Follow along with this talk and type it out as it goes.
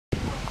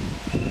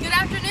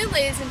afternoon,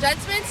 ladies and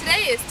gentlemen.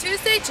 Today is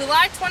Tuesday,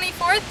 July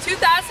 24th,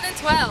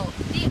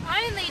 2012. The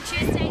only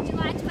Tuesday,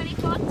 July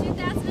 24th,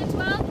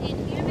 2012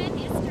 in human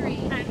history.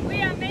 And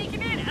we are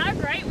making it a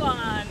great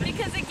one.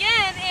 Because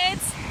again,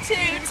 it's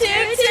Tutu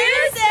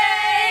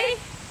Tuesday!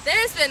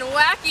 There's been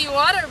wacky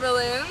water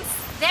balloons.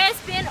 There's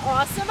been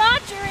awesome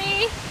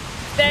archery.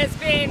 There's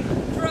been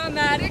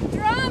dramatic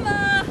drama.